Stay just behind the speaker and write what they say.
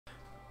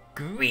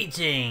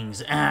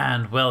Greetings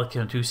and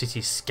welcome to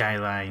City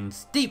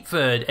Skylines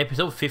Deepford,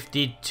 episode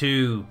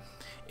 52.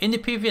 In the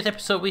previous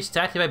episode we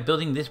started by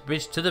building this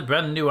bridge to the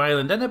brand new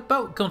island and a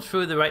boat comes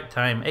through the right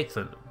time.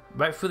 Excellent.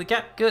 Right through the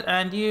gap, good.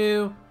 And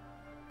you?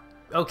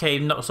 Okay,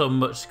 not so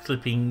much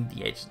clipping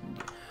the edge.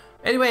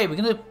 Anyway, we're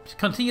going to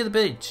continue the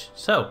bridge.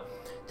 So,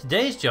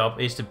 today's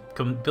job is to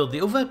come build the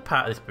other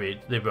part of this bridge,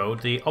 the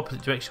road, the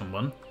opposite direction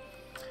one.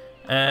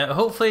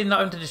 Hopefully not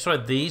having to destroy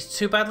these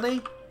too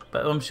badly.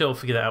 But I'm sure we'll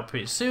figure that out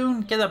pretty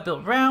soon. Get that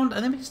built round,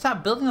 and then we can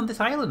start building on this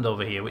island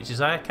over here, which is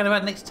kind of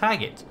our next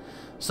target.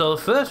 So the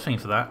first thing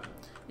for that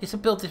is to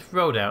build this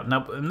road out.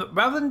 Now,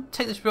 rather than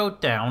take this road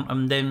down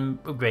and then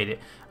upgrade it,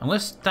 I'm going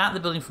to start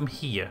the building from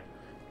here.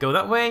 Go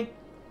that way.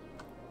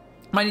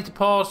 Might need to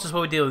pause just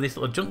while we deal with this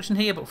little junction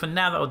here, but for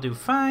now that'll do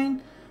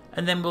fine.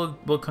 And then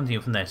we'll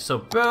continue from there.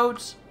 So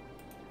roads,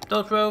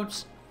 those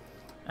roads.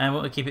 And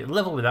we'll keep it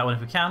level with that one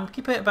if we can.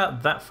 Keep it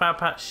about that far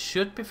apart,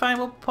 should be fine.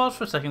 We'll pause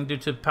for a second due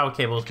to power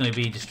cable is going to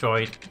be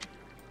destroyed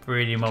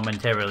pretty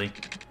momentarily.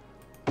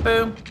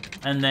 Boom.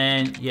 And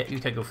then, yeah, you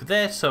can go through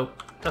there. So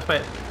let's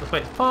wait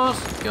for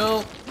pause.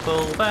 Go,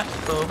 pull back,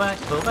 pull back,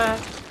 pull back.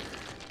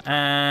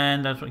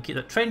 And I just want to keep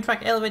that train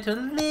track elevator a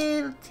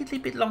little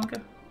bit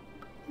longer.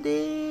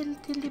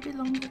 Little bit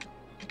longer.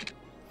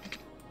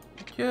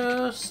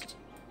 Just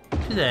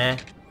to there.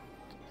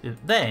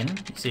 Then,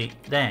 you see,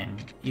 then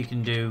you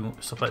can do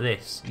stuff like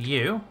this.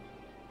 You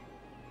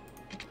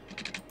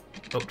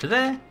up to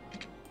there,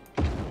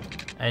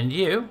 and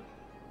you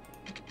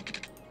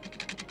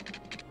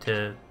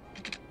to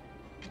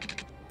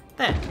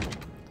there.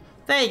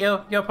 There you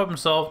go. Your problem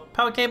solved.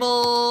 Power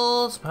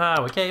cables,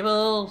 power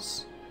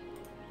cables.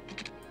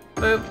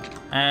 Boom.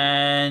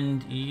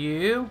 And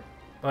you.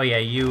 Oh yeah,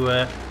 you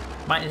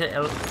might need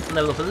to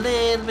level up a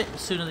little bit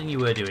sooner than you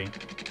were doing.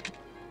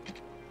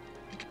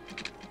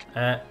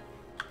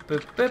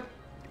 Boop, boop.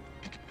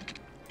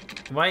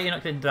 Why are you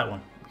not connected to that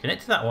one?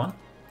 Connect to that one.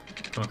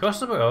 Come across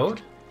the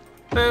road.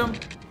 Boom.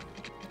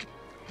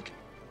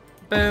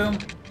 Boom.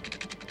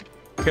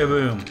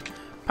 Kaboom.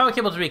 Power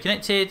cables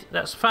reconnected.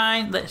 That's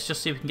fine. Let's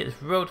just see if we can get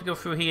this road to go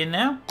through here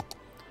now.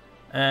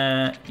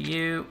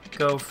 You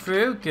go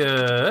through.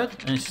 Good.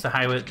 And it's just a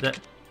highway.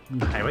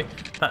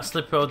 That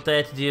slip road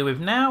there to deal with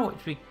now,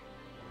 which we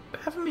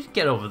haven't been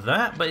get over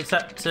that, but it's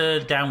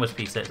that downwards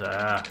piece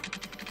there.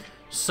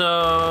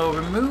 So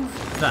remove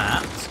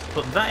that,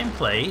 put that in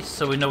place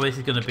so we know where this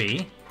is going to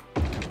be,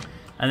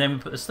 and then we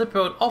put the slip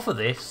road off of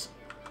this,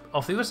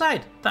 off the other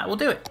side. That will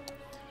do it.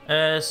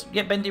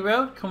 Yeah, bendy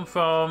road, come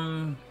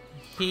from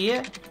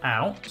here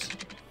out,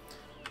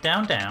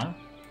 down.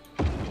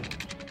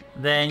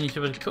 Then you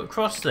should cut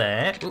across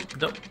there.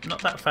 Oop, not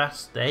that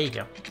fast. There you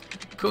go.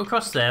 Cut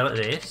across there like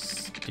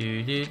this.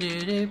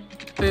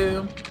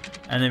 Boom,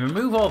 and then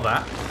remove all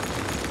that,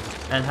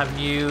 and have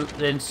you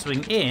then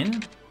swing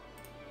in.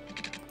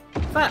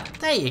 That,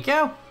 there you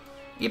go.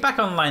 You're back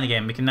online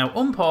again. We can now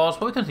unpause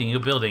while we continue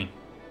building.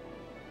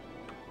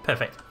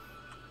 Perfect.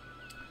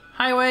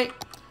 Highway.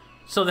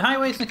 So the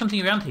highway is going to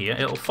continue around here.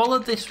 It'll follow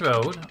this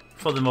road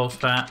for the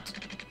most part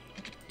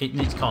in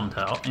its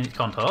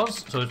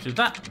contours. So let's do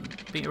that.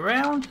 Beat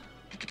around.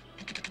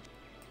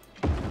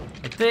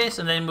 Like this,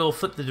 and then we'll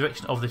flip the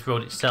direction of this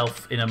road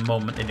itself in a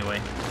moment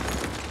anyway.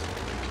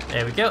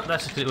 There we go.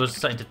 That's just because it was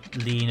starting to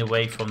lean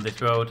away from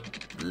this road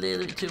a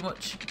little bit too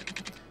much.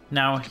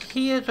 Now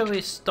here's where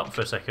we stop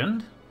for a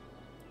second.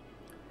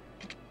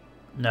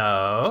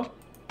 No.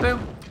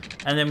 Boom.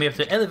 And then we have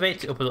to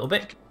elevate it up a little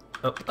bit.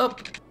 Up.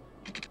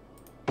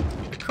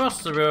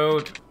 Across the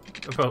road.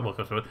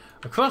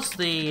 Across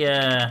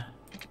the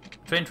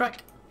train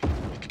track.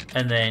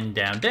 And then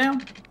down. There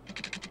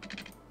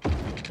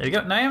we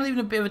go. Now I am leaving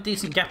a bit of a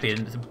decent gap here.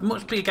 It's a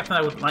much bigger gap than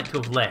I would like to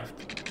have left.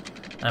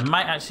 I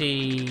might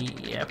actually...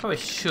 yeah, I probably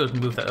should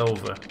move that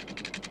over.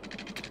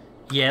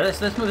 Yeah,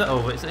 let's move that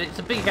over. It's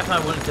a bigger gap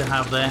than I wanted to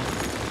have there.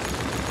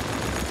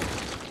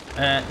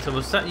 So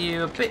we'll set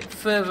you a bit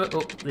further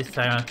up this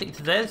time. I think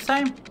to there this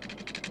time.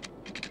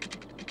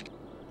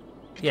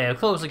 Yeah, we'll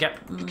close the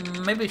gap.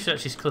 Maybe we should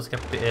actually close the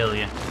gap a bit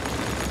earlier.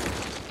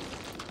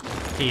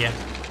 Here.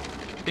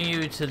 Bring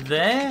you to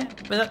there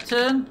with that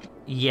turn.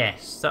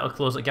 Yes, that'll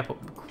close that gap up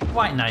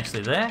quite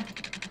nicely there.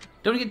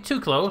 Don't get too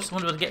close. I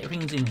want to be able to get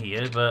things in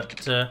here,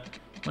 but I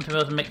want to be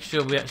able to make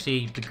sure we're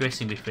actually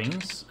progressing with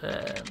things.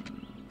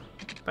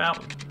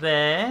 About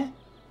there.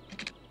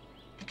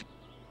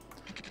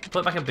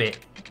 Pull it back a bit.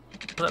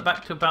 Pull it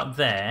back to about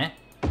there.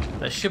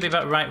 That should be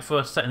about right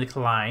for starting the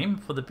climb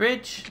for the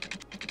bridge.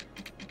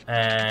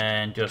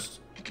 And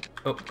just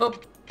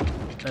up.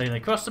 And then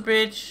across the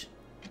bridge.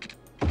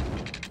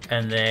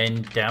 And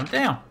then down.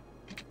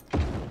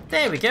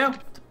 There we go.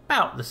 It's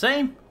about the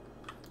same.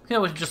 We can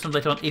always adjust them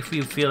later on if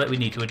we feel like we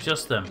need to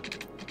adjust them.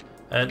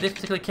 This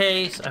particular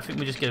case, I think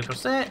we just get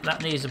across there.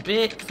 That needs a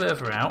bit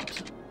further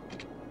out.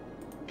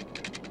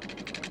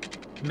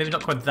 Maybe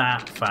not quite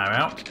that far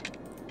out.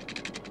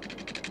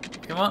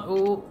 Come on.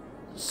 Oh,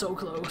 so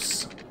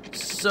close.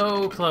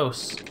 So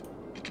close.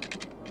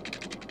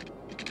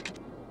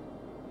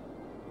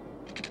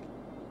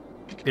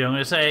 You know what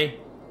I'm going to say?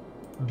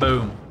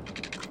 Boom.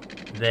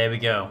 There we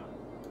go.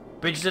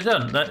 Bridges are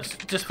done. That's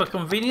just for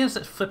convenience.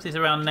 Let's flip these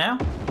around now.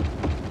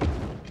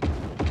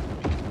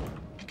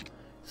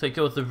 So it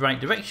goes the right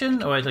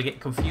direction, otherwise I get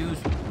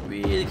confused,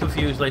 really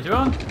confused later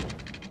on.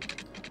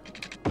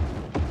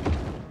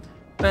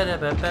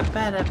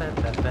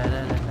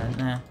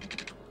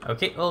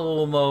 Okay,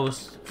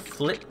 almost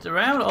flipped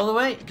around all the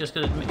way. Just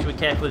gotta make sure we're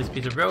careful with this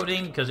piece of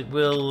roading because it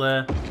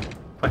will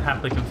quite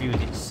happily confuse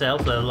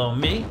itself, let alone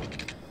me.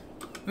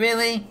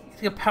 Really?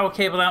 Take a power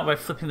cable out by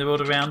flipping the road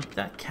around?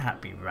 That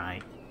can't be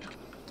right.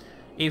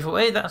 Either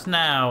way, that's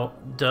now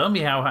done.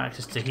 We have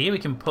access to here. We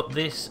can put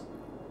this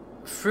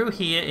through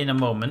here in a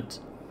moment,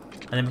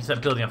 and then we can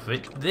start building off of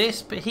it.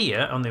 This bit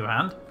here, on the other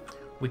hand,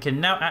 we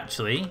can now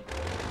actually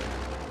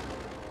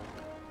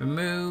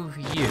remove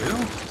you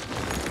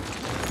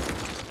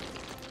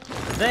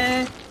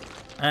there,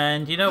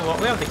 and you know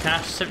what? We have the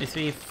cash.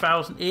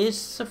 73,000 is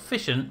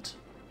sufficient.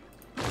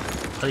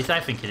 At least I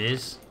think it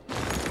is.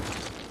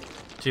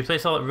 To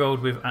replace all that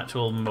road with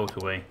actual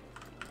motorway.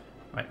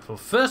 Right. Well,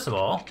 first of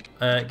all,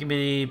 give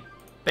me the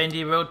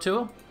bendy road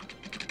tool.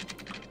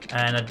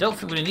 And I don't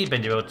think we need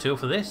bendy road tool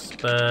for this,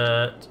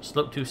 but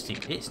slope too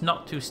steep. It's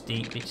not too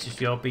steep, it's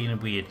just you're being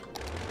weird.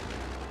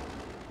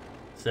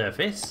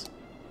 Surface.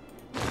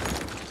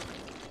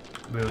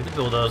 Move the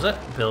bulldozer.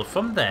 Build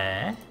from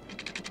there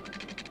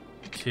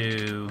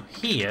to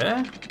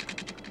here.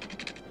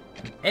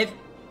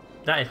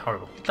 That is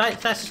horrible.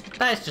 That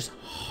is just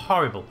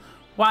horrible.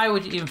 Why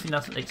would you even think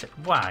that's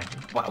acceptable?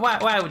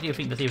 Why would you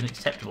think that's even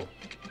acceptable?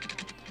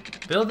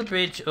 Build the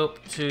bridge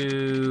up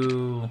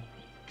to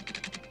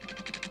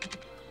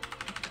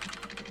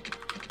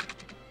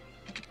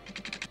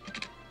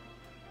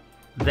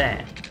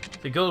there.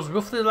 So it goes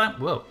roughly like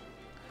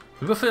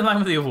roughly in line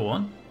with the other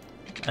one,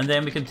 and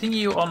then we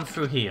continue on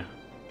through here.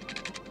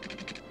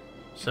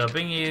 So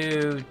bring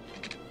you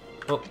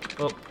up,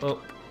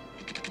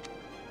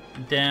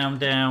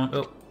 down,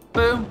 up,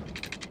 boom,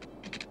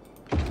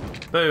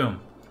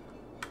 boom.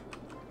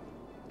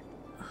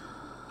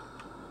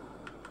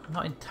 I'm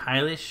not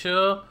entirely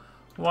sure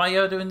why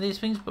you're doing these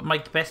things, but my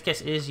best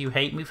guess is you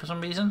hate me for some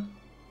reason.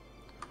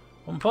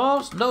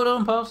 Unpause? No,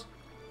 don't unpause.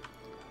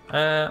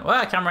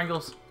 Well, camera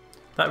angles.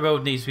 That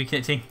road needs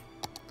reconnecting.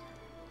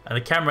 And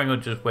the camera angle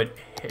just went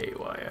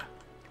haywire.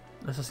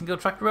 That's a single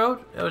track road?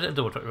 Or is it a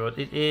double track road?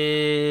 It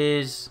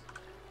is...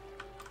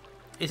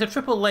 It's a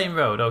triple lane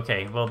road.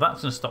 Okay, well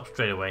that's going to stop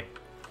straight away.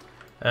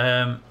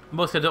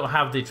 Mostly I don't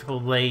have the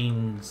triple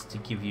lanes to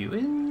give you.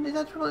 Is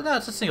that triple? No,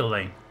 it's a single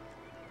lane.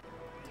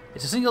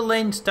 It's a single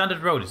lane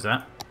standard road, is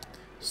that?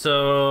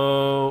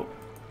 So...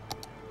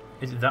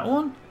 Is it that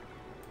one?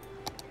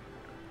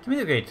 Give me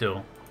the grade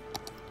tool.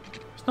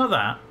 It's not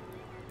that.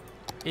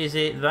 Is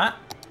it that?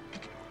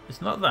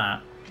 It's not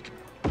that.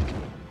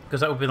 Because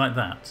that would be like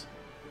that.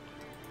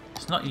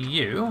 It's not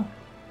you.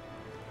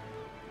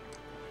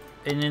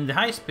 And in the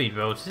high speed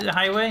roads, is it a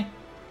highway?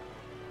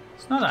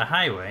 It's not a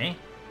highway.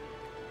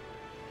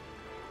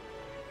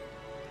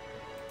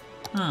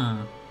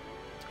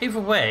 Either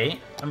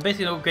way, I'm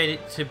basically going to upgrade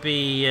it to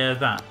be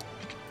that.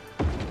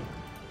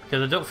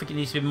 Because I don't think it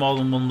needs to be more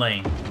than one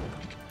lane.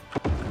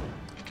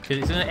 Because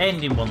it's going to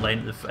end in one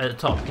lane at the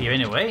top here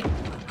anyway.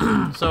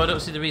 So I don't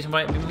see the reason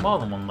why it'd be more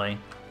than one lane.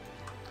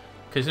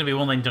 Because it's going to be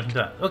one lane junction to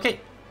that. Okay.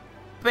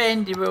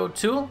 Bendy road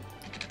tool.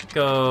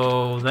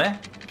 Go there.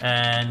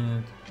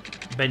 And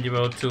bendy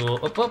road tool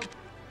up.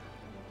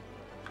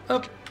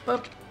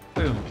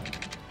 Boom.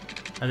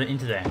 And then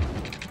into there.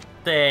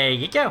 There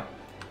you go.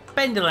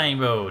 Bendy line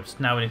roads.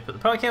 Now we need to put the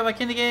power cable back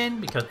in again.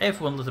 Because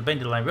everyone loves a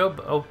bendy line road.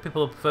 But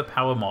people prefer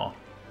power more.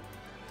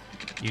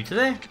 You to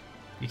there.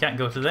 You can't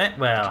go to there.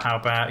 Well, how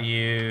about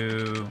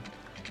you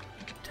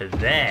to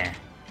there?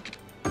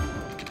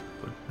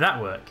 Would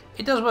that work?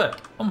 It does work.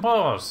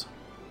 Unpause.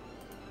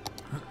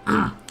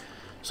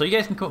 So you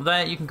guys can come up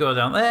there. You can go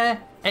down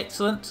there.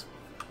 Excellent.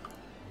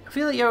 I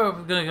feel like you're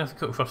going to have to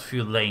cut across a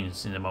few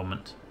lanes in a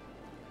moment.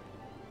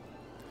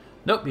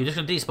 Nope, you're just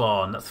going to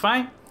despawn. That's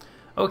fine.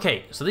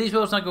 Okay, so these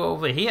roads now go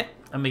over here.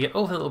 And we get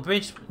over the little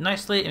bridge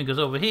nicely. And it goes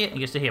over here and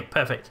gets to here.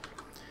 Perfect.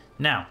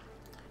 Now,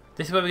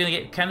 this is where we're going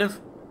to get kind of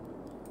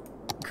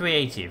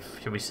creative,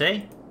 shall we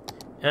say.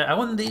 I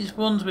want these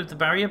ones with the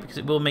barrier because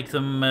it will make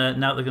them,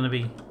 now they're going to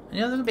be,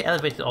 they're going to be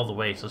elevated all the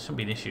way, so it shouldn't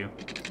be an issue.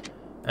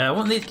 I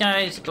want these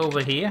guys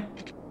over here.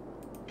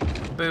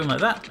 Boom, like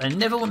that. I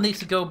never want these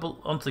to go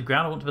onto the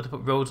ground. I want to be able to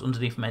put roads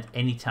underneath them at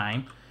any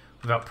time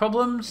without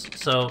problems,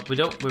 so we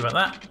don't worry about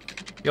that.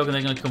 You're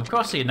going to come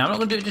across here. Now, I'm not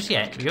going to do it just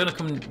yet. You're going to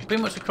come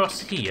pretty much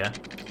across here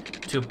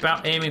to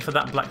about aiming for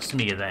that black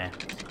smear there.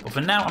 But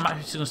for now, I'm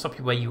actually just going to stop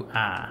you where you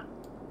are.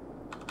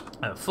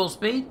 At full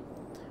speed.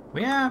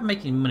 We are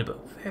making money,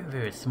 but very,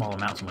 very small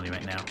amounts of money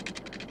right now.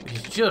 Which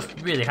is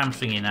just really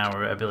hamstringing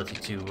our ability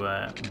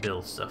to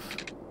build stuff.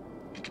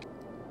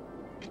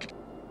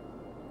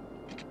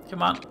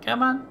 Come on,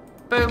 come on.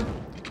 Boom.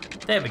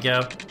 There we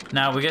go.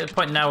 Now we're at the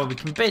point now where we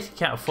can basically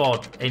can't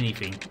afford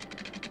anything.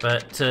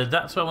 But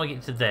that's what I want to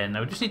get to then.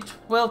 Now we just need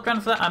 12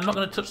 grand for that. I'm not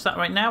going to touch that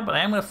right now, but I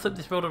am going to flip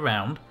this road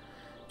around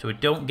so we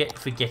don't get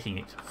forgetting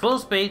it. Full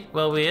speed,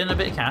 well, we earn a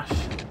bit of cash.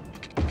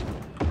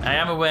 I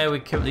am aware we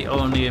currently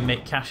only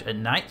make cash at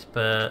night,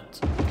 but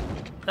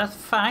that's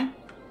fine.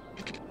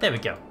 There we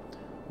go.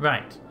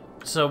 Right,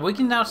 so we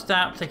can now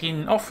start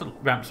taking off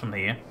ramps from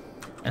here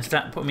and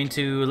start putting them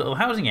into little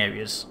housing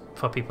areas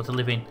for people to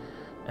live in.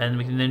 And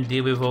we can then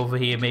deal with over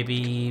here,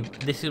 maybe,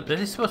 this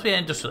is supposed to be an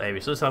industrial area,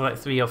 so let's have like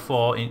 3 or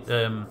 4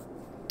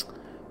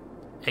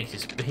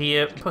 exits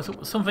here,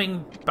 put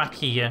something back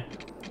here,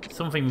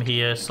 something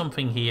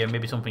here,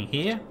 maybe something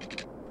here.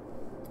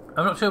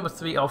 I'm not sure about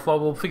 3 or 4,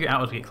 we'll figure it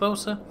out as we get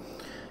closer.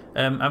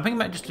 I'm thinking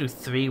about just do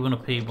 3, one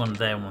up here, one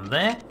there, one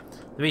there.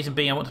 The reason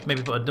being I want to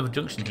maybe put another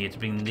junction here to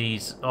bring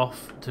these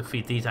off to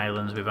feed these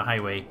islands with a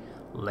highway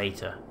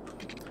later.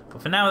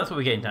 But for now, that's what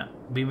we're getting at.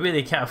 We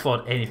really can't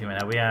afford anything right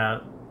now. We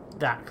are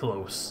that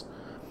close.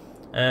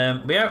 We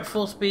are at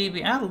full speed.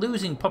 We are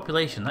losing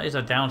population. That is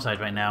our downside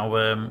right now.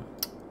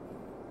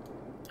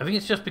 I think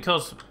it's just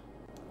because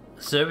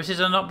services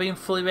are not being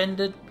fully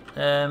rendered.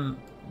 I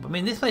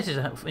mean, this place is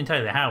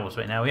entirely a house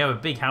right now. We have a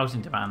big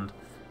housing demand,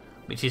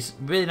 which is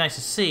really nice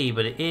to see,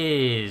 but it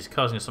is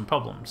causing us some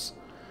problems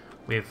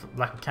with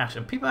lack of cash.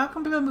 And people, how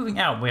come people are moving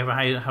out when we have a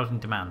high housing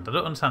demand? I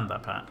don't understand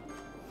that part.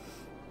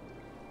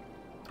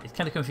 It's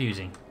kind of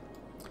confusing.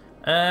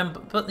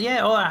 But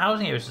yeah, all our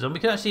housing areas are done. We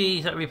could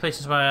actually start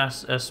replacing some of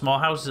our small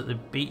houses at the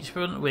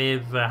beachfront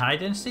with high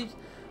density,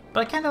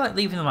 but I kind of like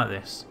leaving them like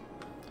this.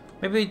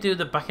 Maybe we do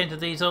the back end of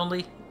these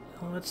only.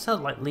 Oh, I'd still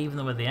like leaving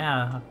them where they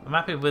are. I'm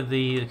happy with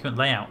the current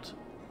layout.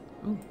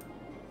 Ooh.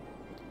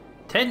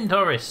 10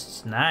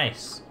 tourists,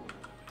 nice.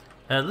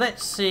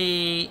 Let's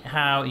see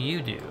how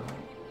you do.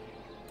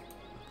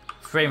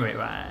 Frame rate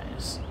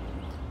wise.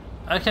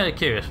 I'm kind of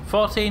curious.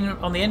 14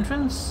 on the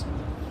entrance,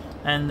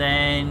 and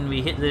then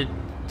we hit the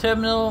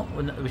terminal.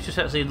 We just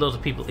actually loads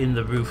of people in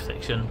the roof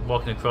section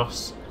walking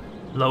across.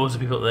 Loads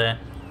of people up there.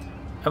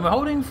 And we're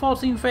holding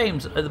 14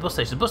 frames at the bus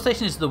station. The bus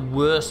station is the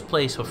worst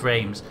place for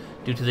frames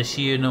due to the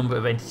sheer number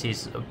of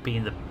entities of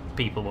being the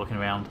people walking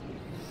around.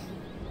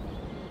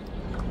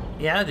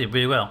 Yeah, I did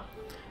really well.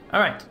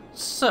 Alright,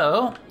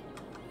 so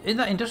in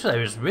that industrial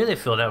area is really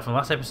filled out from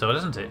last episode,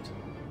 isn't it?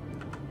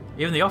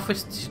 Even the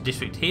office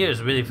district here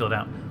is really filled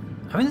out.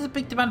 I mean, there's a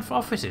big demand for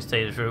offices, to tell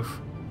you the truth.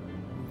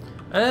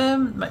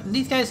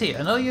 These guys here,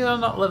 I know you're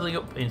not leveling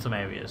up in some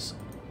areas.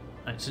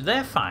 Right, so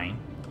they're fine.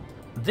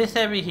 This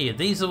area here,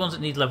 these are the ones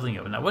that need leveling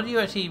up. Now, what do you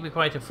actually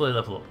require to fully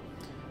level up?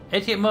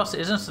 Educate more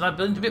citizens and are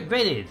building to be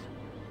upgraded.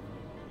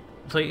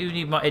 So you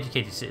need more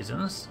educated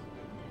citizens.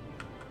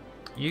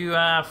 You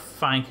are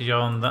fine because you're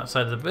on that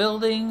side of the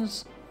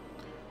buildings.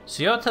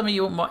 So you're telling me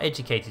you want more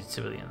educated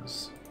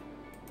civilians.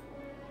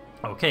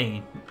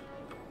 Okay.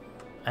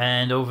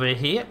 And over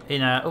here,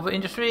 in our other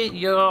industry,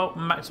 you're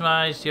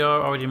maximised, you're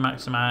already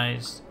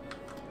maximised.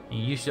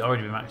 You should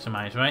already be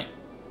maximised, right?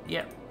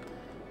 Yep.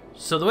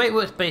 So the way it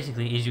works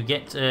basically is you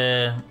get,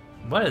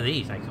 what are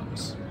these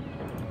icons?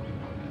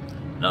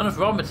 Not enough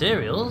raw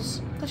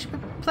materials? There should be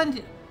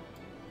plenty.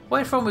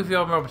 Where's wrong with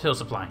your raw material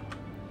supply?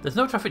 There's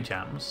no traffic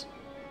jams.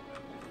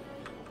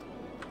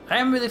 I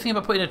am really thinking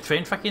about putting a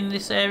train track in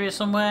this area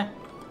somewhere.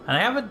 And I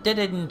have a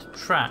dead-end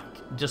track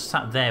just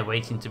sat there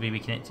waiting to be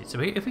reconnected. So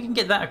if we can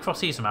get that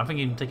across here somehow, I think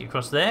you can take it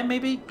across there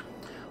maybe?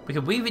 We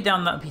could weave it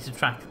down that piece of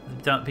track,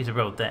 down that piece of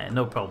road there,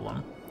 no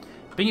problem.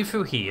 Bring it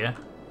through here.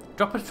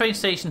 Drop a train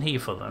station here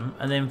for them,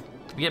 and then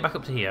get back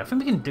up to here. I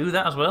think we can do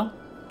that as well.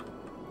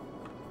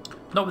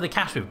 Not with the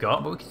cash we've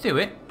got, but we can do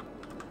it.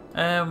 We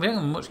don't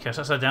have much cash,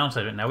 that's our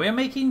downside right now. We are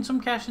making some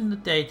cash in the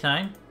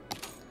daytime,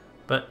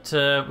 but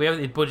we have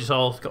the budget's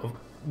all got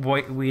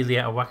really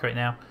out of whack right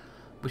now,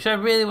 which I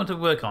really want to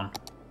work on.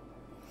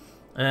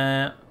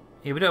 Yeah,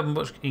 we don't have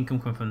much income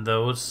coming from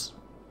those.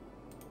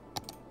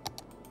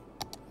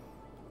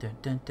 Dun,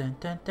 dun, dun,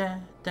 dun,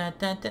 dun, dun,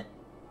 dun, dun.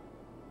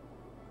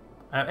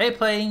 Our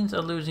airplanes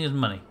are losing us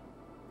money.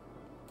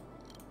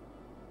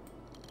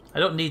 I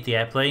don't need the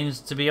airplanes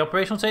to be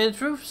operational, to tell you the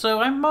truth, so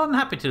I'm more than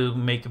happy to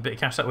make a bit of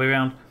cash that way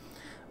around.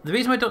 The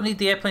reason I don't need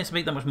the airplanes to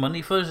make that much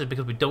money for us is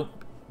because we're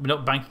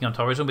not banking on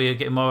tourism. We're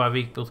getting more of our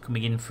vehicles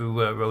coming in through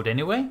road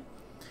anyway,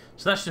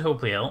 so that should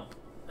hopefully help.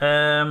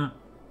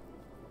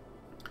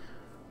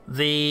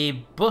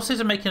 The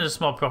buses are making a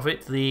small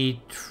profit. The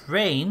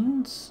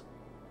trains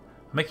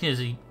are making us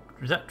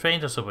is that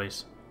trains or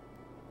subways?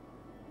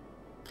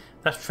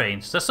 That's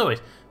trains. That's subways.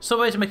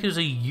 Subways are making us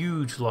a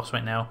huge loss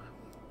right now.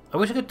 I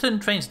wish I could turn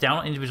trains down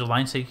on individual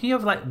lines. So you can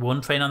have like one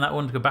train on that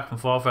one to go back and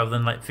forth rather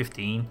than like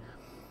 15.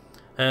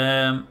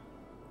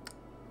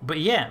 But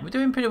yeah, we're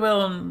doing pretty well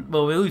on.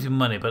 Well, we're losing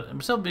money, but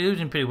we're still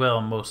losing pretty well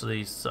on most of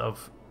these sort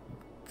of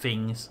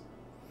things.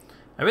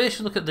 I really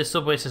should look at the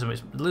subway system.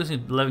 It's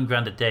losing 11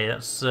 grand a day.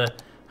 That's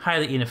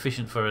highly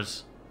inefficient for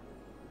us.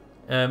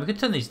 We could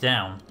turn these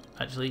down,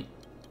 actually.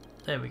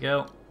 There we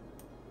go.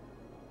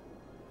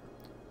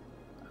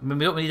 I mean,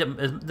 we don't need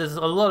them. There's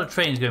a lot of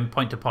trains going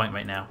point to point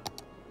right now.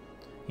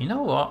 You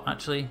know what?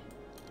 Actually,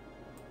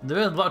 there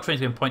are a lot of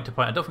trains going point to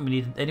point. I don't think we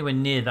need anywhere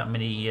near that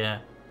many.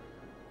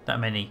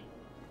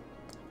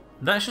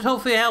 That should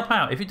hopefully help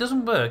out. If it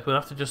doesn't work, we'll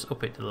have to just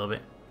up it a little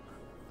bit.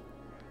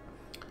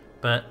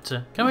 But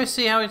can we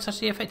see how it's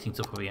actually affecting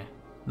stuff over here?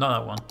 Not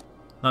that one.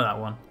 Not that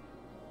one.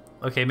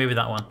 Okay, maybe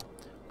that one.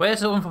 Where's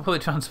the one for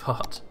public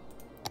transport?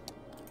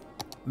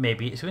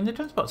 Maybe it's in the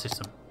transport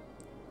system.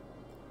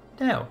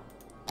 No.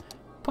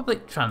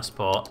 Public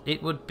transport,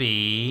 it would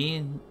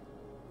be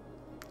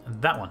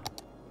that one.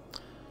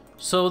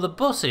 So the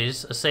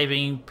buses are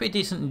saving pretty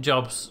decent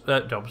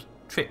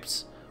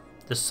trips.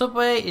 The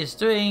subway is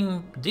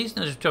doing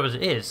decent as a job as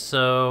it is,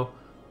 so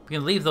we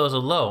can leave those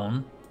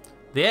alone.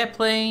 The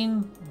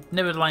airplane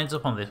never lines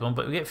up on this one,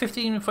 but we get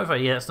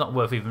 15.45. Yeah, that's not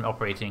worth even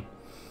operating.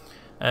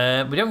 We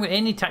don't get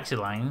any taxi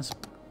lines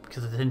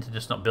because they tend to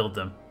just not build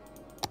them.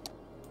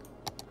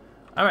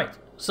 Alright,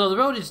 so the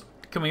road is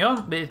coming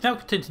on, but it's now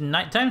turned to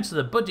night time, so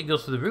the budget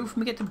goes through the roof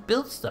and we get to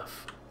build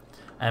stuff.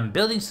 And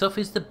building stuff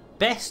is the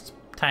best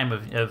time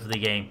of the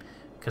game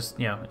because,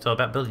 you know, it's all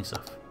about building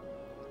stuff.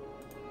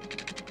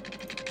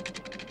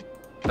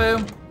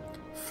 Boom.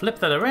 Flip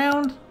that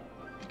around.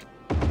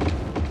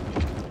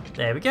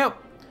 There we go.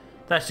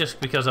 That's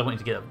just because I wanted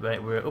to get up.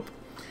 Right, we're up.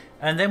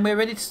 And then we're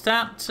ready to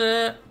start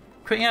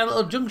creating our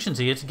little junctions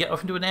here to get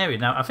off into an area.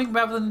 Now, I think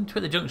rather than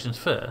put the junctions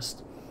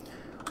first,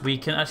 we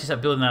can actually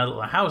start building our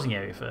little housing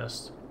area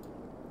first.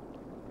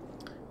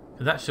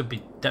 That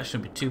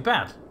shouldn't be too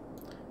bad.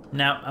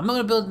 Now, I'm not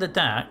going to build in the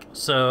dark,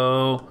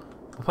 so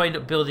we'll probably end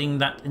up building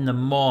that in the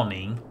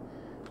morning.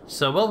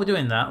 So while we're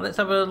doing that, let's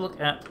have a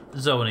look at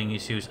zoning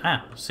issues.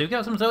 Ah, so we've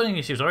got some zoning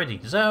issues already.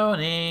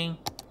 Zoning.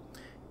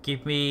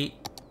 Give me...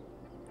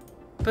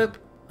 Boop.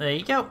 There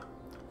you go.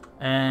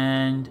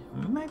 And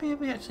maybe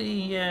we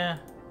actually...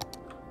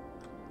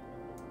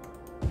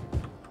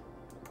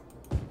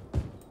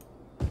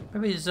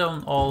 maybe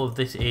zone all of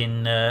this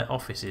in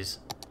offices,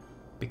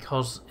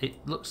 because it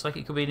looks like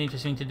it could be an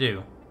interesting to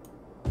do.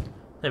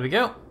 There we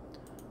go.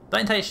 That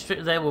entire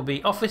strip there will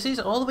be offices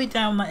all the way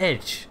down that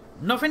edge.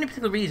 Not for any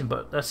particular reason,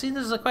 but I see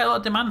there's quite a lot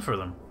of demand for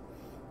them.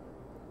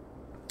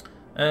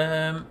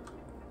 A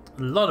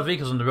lot of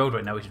vehicles on the road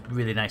right now, which is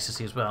really nice to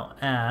see as well.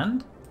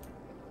 And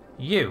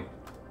you're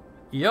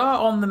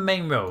on the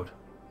main road.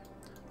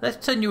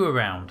 Let's turn you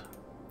around.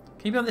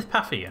 Can you be on this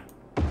path here?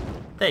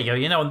 There you go,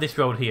 you're now on this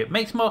road here. It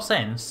makes more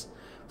sense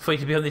for you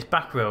to be on this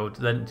back road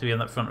than to be on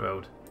that front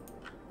road.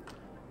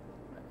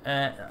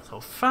 That's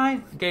all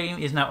fine. The game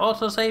is now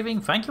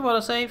auto-saving. Thank you,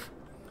 autosave.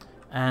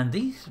 And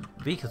these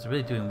vehicles are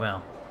really doing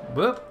well.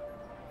 Whoop.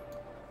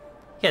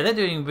 Yeah, they're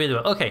doing really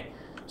well. Okay,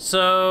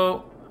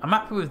 so I'm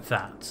happy with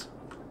that.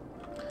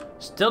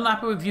 Still not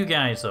happy with you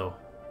guys, though.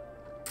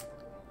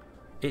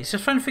 It's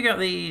just trying to figure out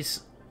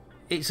these...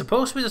 It's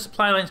supposed to be the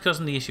supply lines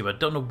causing the issue. I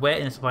don't know where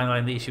in the supply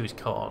line the issue is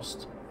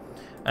caused.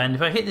 And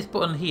if I hit this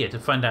button here to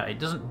find out, it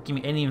doesn't give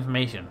me any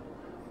information.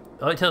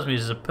 All it tells me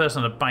is there's a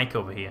person on a bike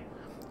over here.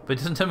 But it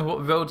doesn't tell me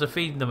what roads are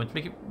feeding them, which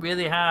makes it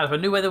really hard. If I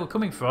knew where they were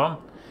coming from...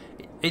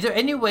 Is there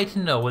any way to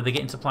know where they're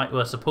getting supplied,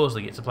 well,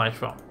 supposedly get supplies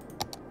from?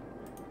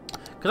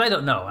 Because I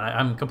don't know.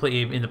 I'm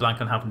completely in the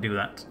blank on how to do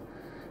that.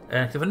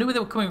 If I knew where they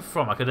were coming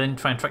from, I could then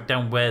try and track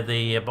down where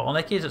the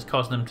bottleneck is that's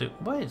causing them to...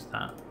 Where is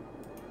that?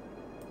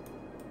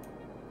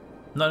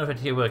 Not enough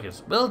educated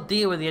workers. We'll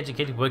deal with the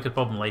educated worker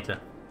problem later,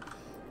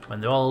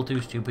 when they're all too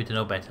stupid to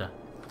know better.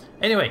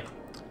 Anyway,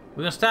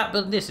 we're going to start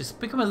building this. It's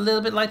become a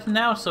little bit lighter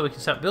now, so we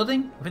can start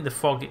building. I think the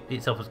fog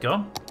itself is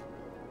gone.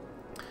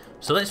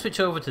 So let's switch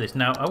over to this.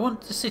 Now, I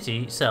want the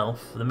city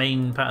itself, the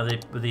main part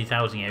of these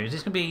housing areas,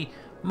 it's going to be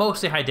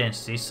mostly high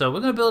density, so we're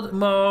going to build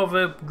more of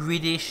a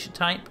gridish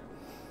type.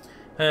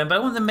 But I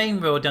want the main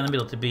road down the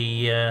middle to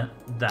be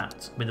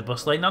that, with a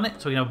bus lane on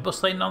it, so we can have a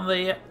bus lane on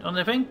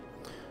the thing.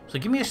 So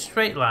give me a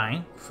straight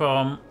line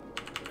from,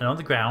 and on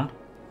the ground,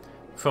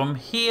 from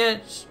here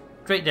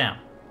straight down.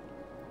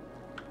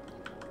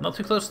 Not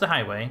too close to the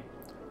highway.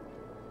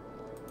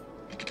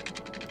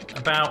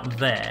 About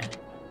there.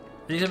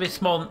 These are going to be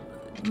small,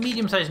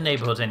 medium-sized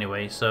neighbourhoods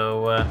anyway,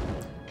 so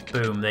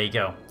boom, there you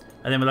go.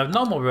 And then we'll have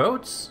normal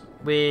roads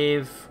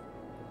with...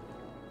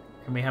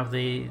 Can we have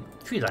the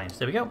tree lines?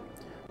 There we go.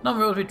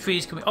 Normal roads with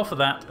trees coming off of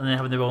that, and then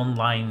having their own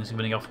lines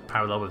running off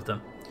parallel with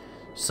them.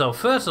 So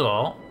first of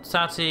all,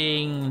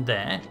 starting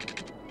there.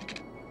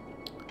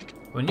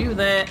 When you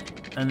there,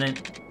 and then...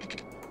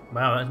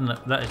 Wow,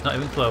 that is not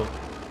even close.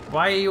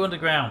 Why are you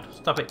underground?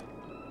 Stop it.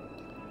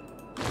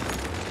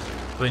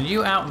 When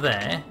you out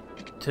there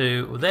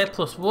to there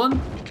 +1.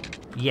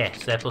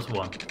 Yes, there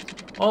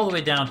 +1. All the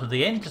way down to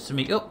the end just to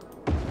meet up.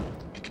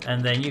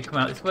 And then you come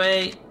out this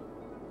way.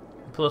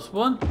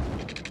 +1.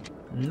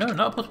 No,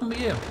 not +1 with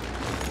you.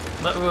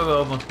 That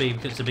road must be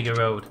because it's a bigger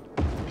road.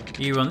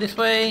 You run this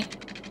way.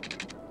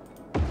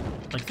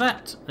 Like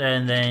that.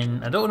 And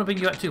then I don't want to bring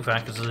you out too far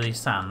because of the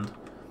sand.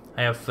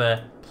 I have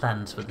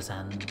plans for the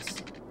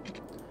sands.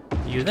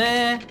 You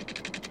there.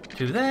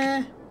 To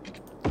there.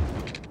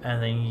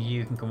 And then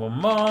you can come one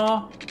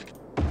more.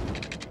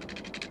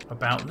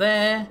 About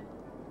there.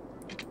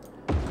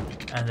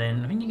 And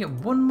then I think you get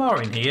one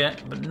more in here,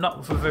 but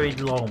not for a very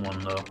long one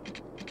though.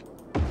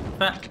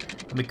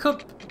 That, and we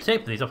could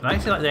taper these off. And I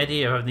actually like the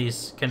idea of having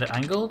these kind of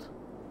angled.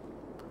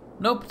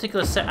 No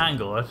particular set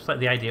angle, I just like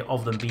the idea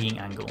of them being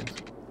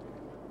angled.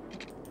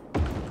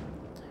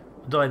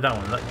 Don't like that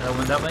one.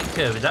 That went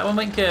curvy. That one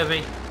went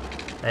curvy.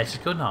 Let's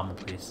just go normal,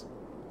 please.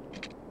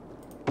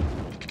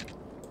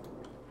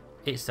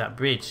 It's that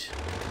bridge.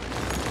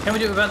 Can we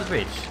do it without the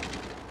bridge?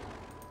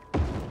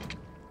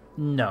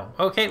 No.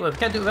 Okay, well if we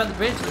can't do it without the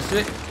bridge, let's do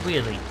it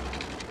weirdly.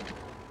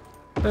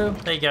 Boom,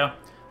 there you go.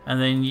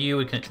 And then you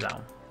would connect to that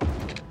one.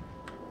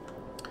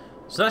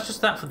 So that's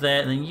just that for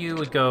there, and then you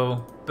would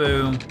go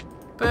boom,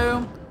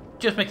 boom.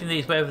 Just making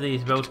these, wherever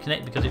these roads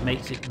connect, because it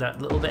makes it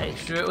that little bit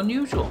extra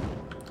unusual.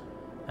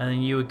 And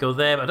then you would go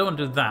there, but I don't want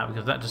to do that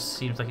because that just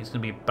seems like it's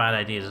going to be a bad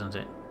idea, doesn't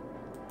it?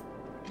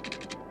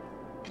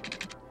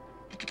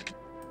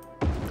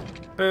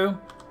 Boom.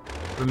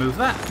 Remove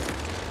that.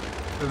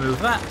 Remove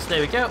that. So there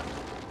we go.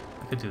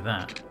 I could do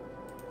that.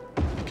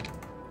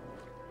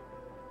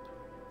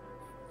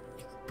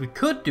 We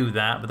could do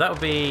that, but that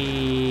would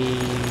be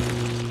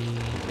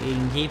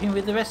in keeping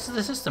with the rest of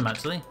the system,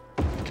 actually.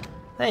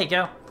 There you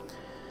go.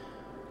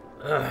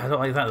 I don't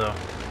like that, though.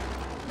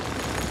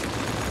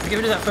 If we get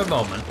rid of that for a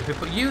moment, if we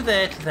put you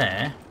there to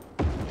there,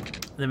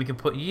 then we can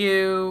put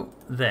you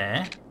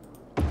there,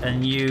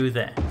 and you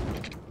there.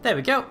 There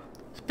we go.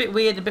 It's a bit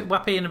weird, a bit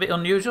wappy, and a bit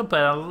unusual, but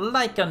I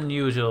like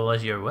unusual,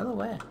 as you're well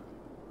aware.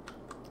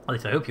 At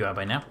least I hope you are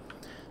by now.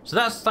 So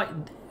that's like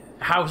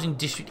housing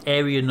district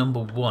area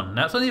number 1.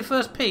 Now, that's only the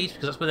first piece,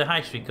 because that's where the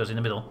high street goes in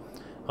the middle.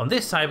 On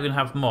this side, we're going to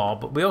have more,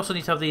 but we also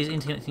need to have these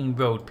interconnecting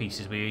road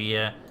pieces we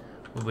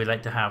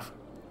like to have.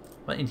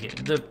 Well,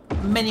 the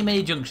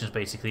many junctions,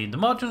 basically. The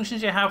more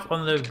junctions you have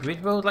on the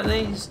grid road like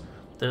these,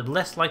 the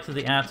less likely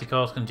they are to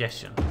cause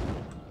congestion.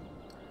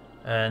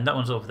 And that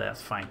one's over there,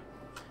 that's fine.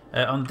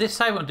 On this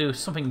side, I want to do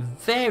something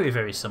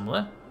very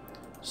similar.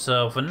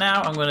 So for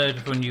now, I'm going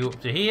to run you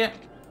up to here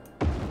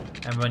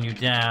and run you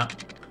down.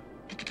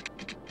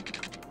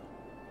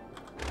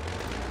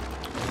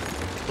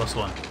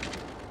 +1.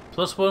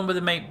 +1 with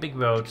the big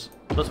roads.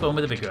 +1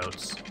 with the big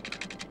roads.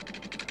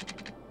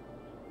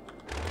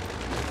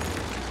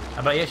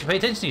 How about you actually pay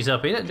attention to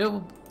yourself, Peter?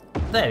 No.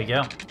 There we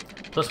go.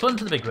 +1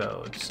 to the big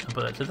roads. And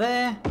put that to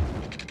there.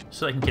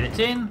 So I can get it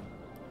in.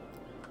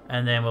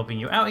 And then we'll bring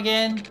you out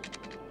again.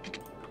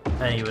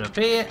 And you will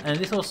appear. And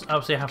this will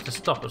obviously have to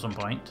stop at some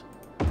point.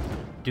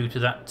 Due to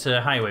that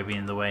highway being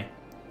in the way.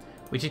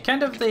 Which is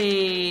kind of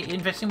the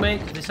interesting way,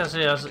 because this has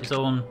its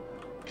own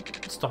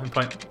stopping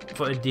point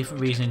for a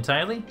different reason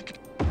entirely.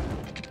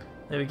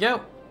 There we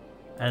go.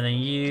 And then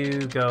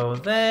you go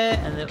there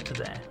and then up to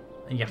there.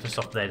 And you have to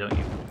stop there, don't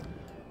you?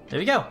 There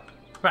we go.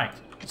 Right.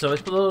 So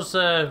let's put those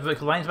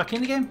vertical lines back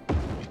in again.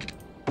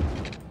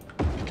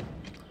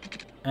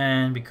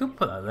 And we could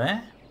put that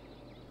there.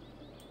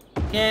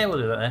 Yeah, we'll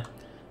do that there.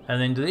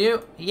 And then do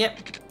you. Yep.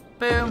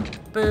 Boom,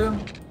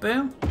 boom,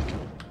 boom.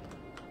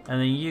 And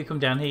then you come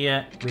down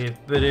here with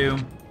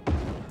boom.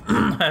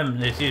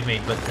 Excuse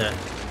me, but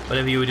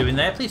whatever you were doing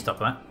there, please stop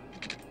that.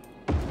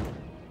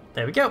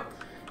 There we go.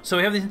 So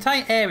we have this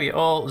entire area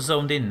all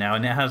zoned in now,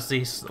 and it has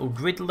this little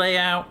grid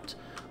layout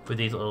with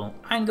these little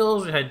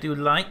angles, which I do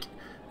like,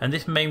 and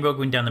this main road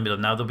going down the middle.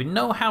 Now there'll be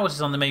no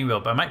houses on the main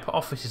road, but I might put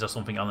offices or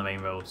something on the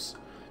main roads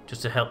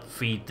just to help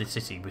feed the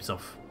city with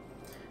stuff.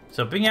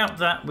 So bring out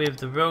that with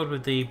the road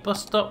with the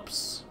bus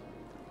stops.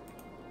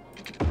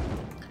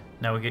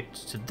 Now we get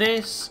to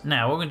this.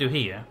 Now what we're going to do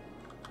here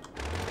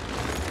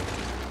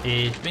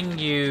is bring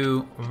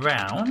you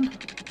round.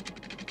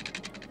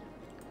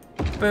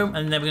 Boom,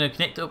 and then we're going to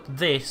connect up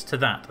this to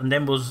that, and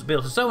then we'll be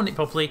able to zone it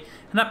properly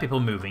and have people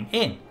moving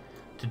in.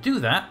 To do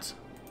that,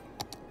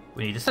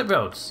 we need to slip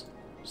roads.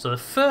 So the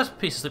first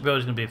piece of slip road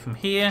is going to be from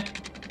here,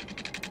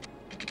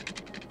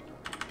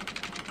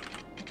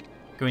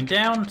 going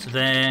down to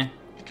there,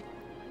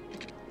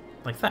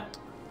 like that.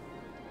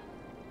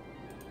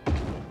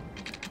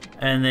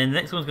 And then the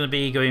next one's going to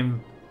be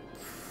going,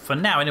 for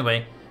now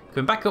anyway,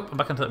 going back up and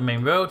back onto the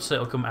main road, so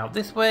it'll come out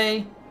this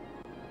way.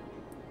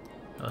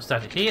 I'll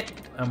start it here,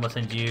 and we'll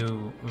send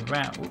you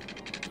around. Ooh.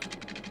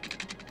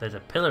 There's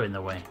a pillar in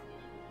the way.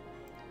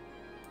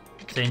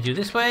 Send you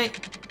this way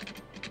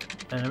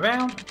and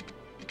around.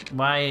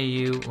 Why are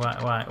you?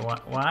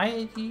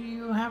 Why do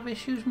you have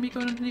issues with me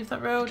going underneath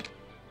that road?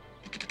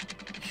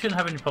 You shouldn't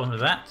have any problem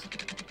with that.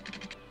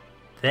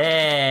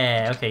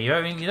 There. Okay, you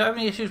don't have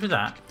any issues with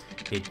that.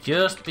 You're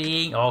just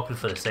being awkward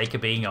for the sake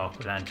of being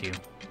awkward, aren't you?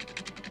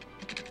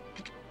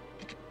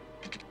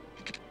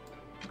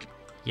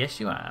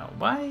 Yes, you are.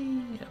 Why?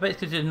 I bet it's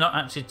because you're not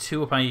actually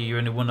 2 up, are you? You're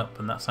only 1 up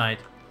on that side.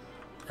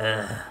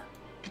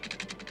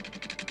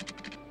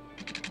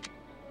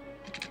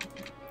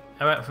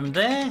 Alright, from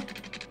there,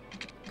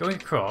 going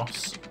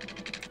across.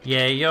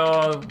 Yeah,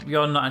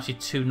 you're not actually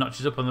 2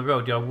 notches up on the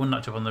road. You're 1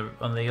 notch up on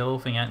the whole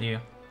thing, aren't you?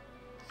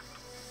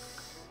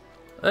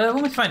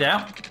 When we find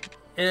out.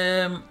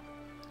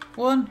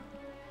 1,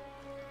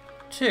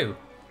 2.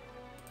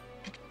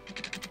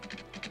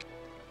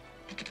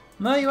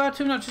 No, you are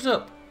 2 notches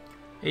up.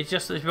 It's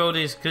just that this road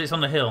is because it's on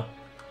the hill.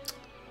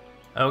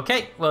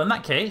 Okay, well in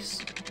that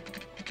case,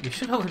 you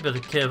should hopefully be able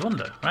to curve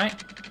under, right?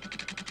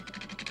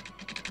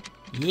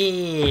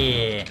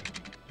 Yeah,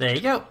 there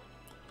you go.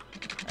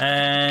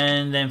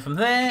 And then from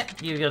there,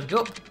 you got to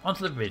go up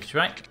onto the bridge,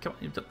 right? Come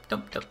on,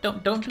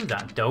 don't do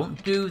that.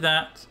 Don't do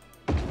that.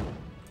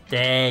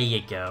 There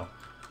you go.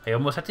 I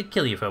almost had to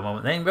kill you for a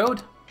moment then,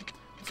 road.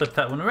 Flip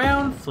that one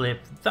around,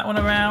 flip that one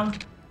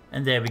around,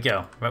 and there we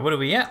go. Right, what are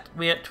we at?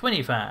 We're at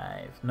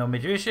 25. No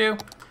major issue.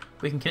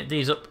 We can connect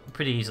these up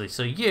pretty easily.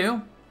 So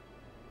you,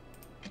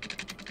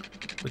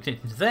 we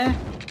connect into there,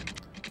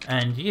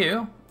 and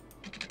you,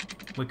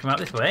 we come out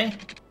this way,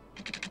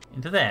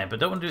 into there. But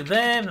don't want to do it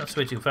there, that's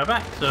way too far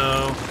back.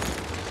 So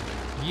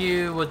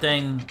you would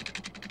then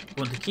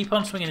want to keep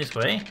on swinging this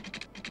way.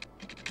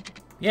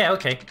 Yeah,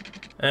 okay.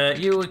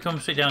 You would come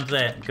straight down to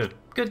there. Good,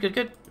 good, good,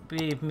 good.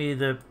 Give me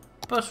the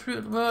bus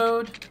route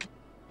road.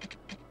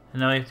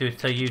 And now I have to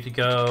tell you to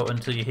go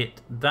until you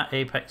hit that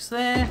apex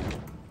there.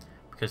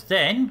 Because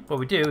then, what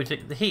we do is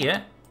take the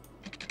here.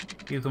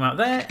 You come out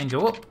there and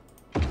go up.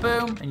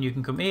 Boom. And you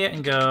can come here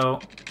and go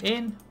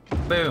in.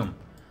 Boom.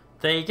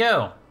 There you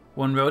go.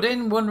 One road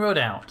in, one road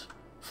out.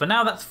 For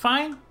now, that's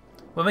fine.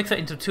 We'll make that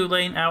into a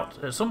 2-lane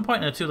out at some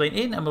point and a 2-lane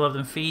in, and we'll have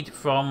them feed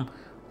from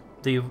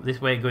this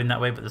way going that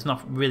way, but there's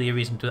not really a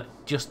reason to do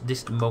that just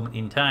this moment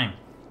in time.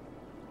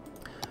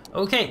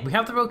 Okay, we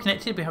have the road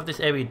connected, we have this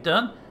area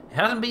done. It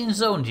hasn't been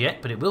zoned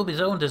yet, but it will be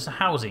zoned as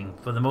housing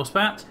for the most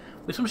part,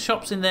 with some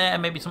shops in there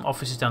and maybe some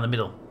offices down the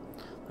middle.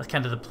 That's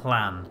kind of the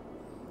plan.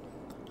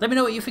 Let me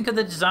know what you think of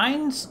the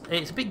designs.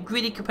 It's a bit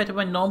gritty compared to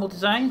my normal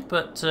designs,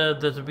 but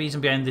there's a reason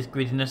behind this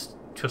grittiness.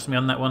 Trust me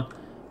on that one.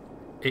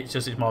 It's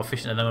just it's more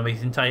efficient and I'm gonna make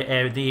the entire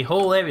area, the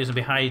whole area is gonna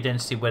be high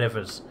density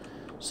whatever's.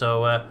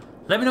 So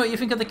let me know what you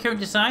think of the current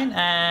design,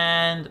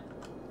 and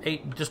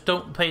just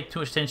don't pay too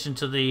much attention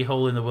to the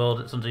hole in the world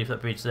that's underneath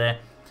that bridge there.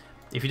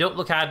 If you don't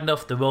look hard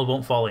enough, the world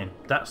won't fall in.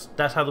 That's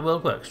how the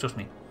world works, trust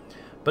me.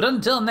 But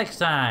until next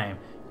time,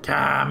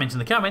 comment in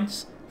the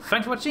comments.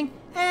 Thanks for watching,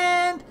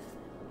 and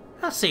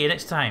I'll see you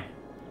next time.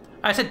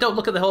 I said don't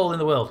look at the hole in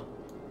the world.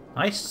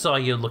 I saw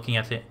you looking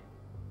at it.